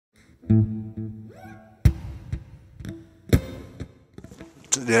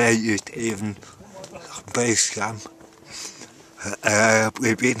today is even base camp.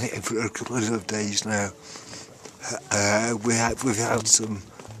 We've been here for a couple of days now. We've had some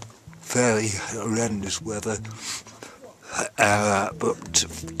fairly horrendous weather, but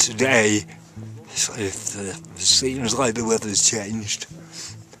today it seems like the weather's changed.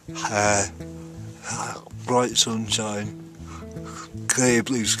 Bright sunshine, clear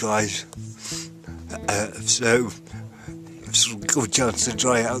blue skies, so it's a good chance to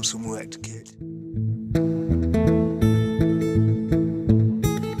dry out some wet kit.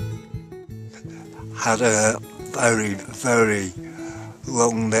 Had a very, very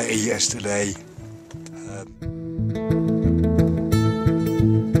long day yesterday.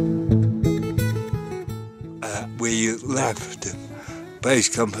 We left base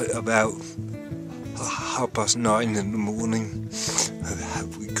camp at about 9:30 in the morning.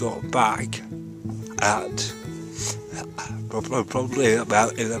 We got back at probably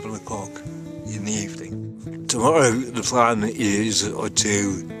about 11 o'clock in the evening. Tomorrow the plan is to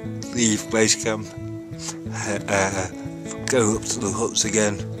leave base camp, go up to the huts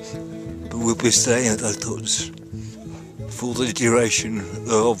again, but we'll be staying at the huts for the duration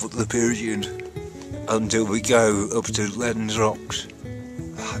of the period until we go up to Lens Rocks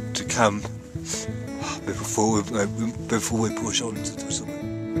to camp before we push on to the summit.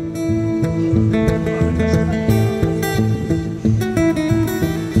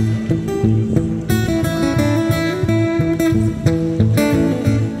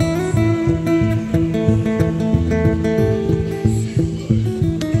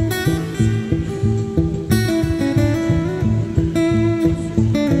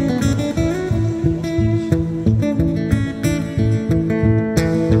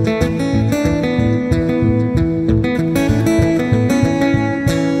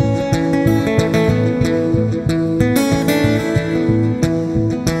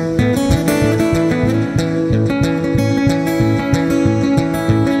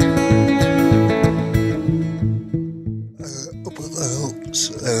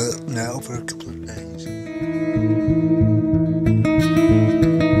 Now for a couple of days.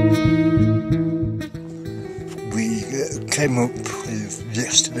 We came up with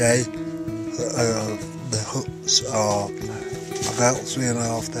yesterday. The huts are about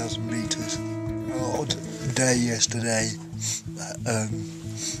 3,500 metres. Odd day yesterday.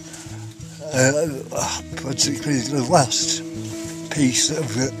 Particularly the last piece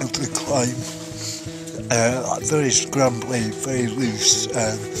of the climb. Very scrambly, very loose.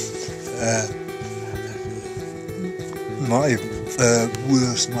 My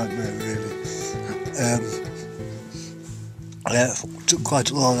worst nightmare, really. Took quite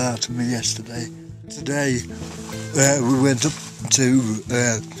a lot out of me yesterday. Today we went up to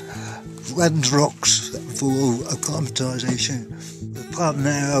Lens Rocks for acclimatisation. The plan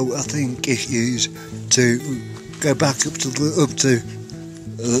now, I think, is to go back up to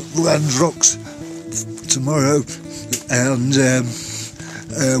Lens Rocks tomorrow, and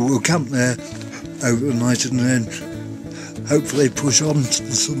we'll camp there overnight and then hopefully push on to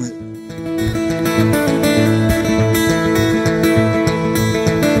the summit.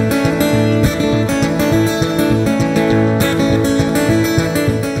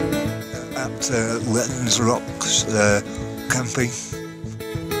 At Lens Rocks camping.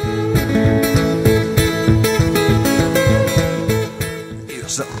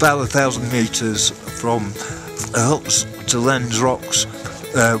 It's about 1,000 metres from the huts to Lens Rocks.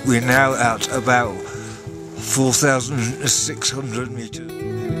 We're now at about 4,600 metres.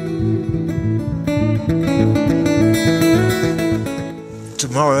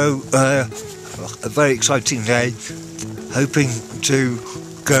 Tomorrow, a very exciting day, hoping to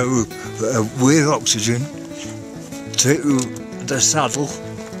go with oxygen to the saddle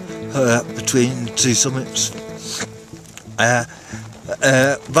between two summits.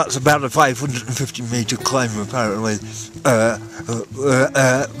 That's about a 550 metre climb apparently.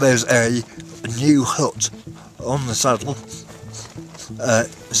 There's a new hut on the saddle,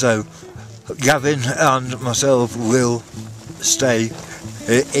 so Gavin and myself will stay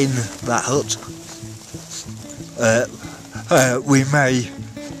in that hut. We may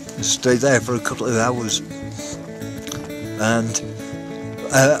stay there for a couple of hours and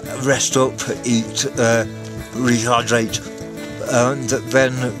rest up, eat, rehydrate, and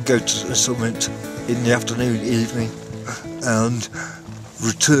then go to the summit in the afternoon, evening, and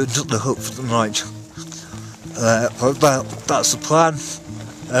return to the hut for the night. That's the plan.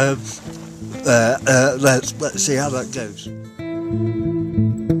 Let's see how that goes.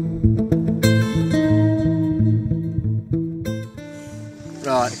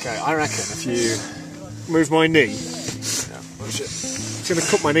 Right, okay, I reckon if you move my knee, yeah, push it. You're going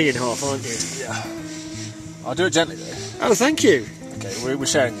to cut my knee in half, aren't you? Yeah. I'll do it gently though. Oh, thank you. Okay, we're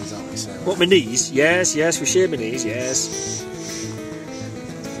sharing these, aren't we? So, What, my knees? Yes, we share my knees, yes.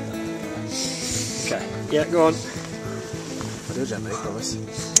 Okay. Yeah, go on. I'll do it gently, promise. A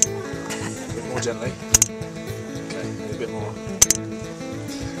bit more gently. Okay, maybe a bit more.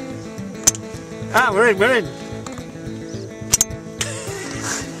 Ah, we're in.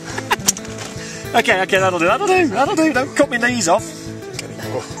 Okay, that'll do. Don't cut my knees off.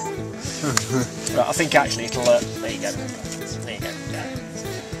 Right, I think actually it'll. There you go.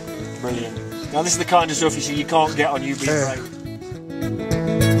 Brilliant. Now this is the kind of stuff you can't get on UB Brain.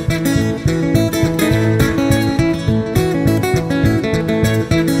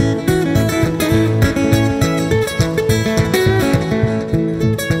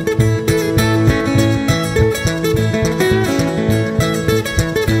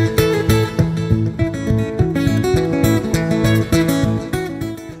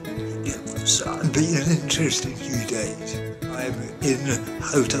 Been an interesting few days. I'm in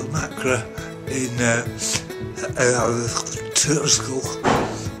Hotel Macra in Turskal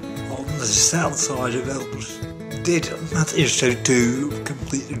on the south side of Elbrus. Did manage to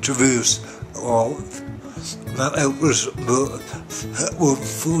complete the traverse of Mt Elbrus, but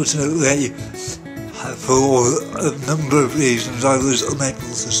unfortunately for a number of reasons I was unable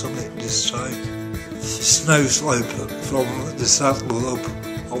to summit this time. The snow slope from the saddle up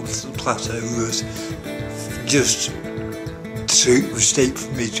onto the plateau was just too steep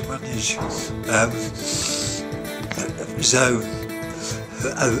for me to manage.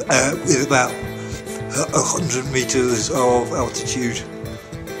 With about 100 metres of altitude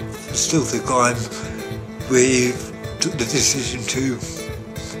still to climb, we took the decision to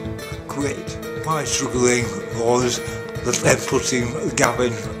quit. My struggling was then putting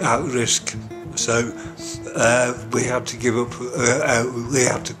Gavin at risk, so we had to give up, we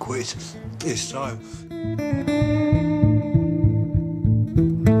had to quit this time.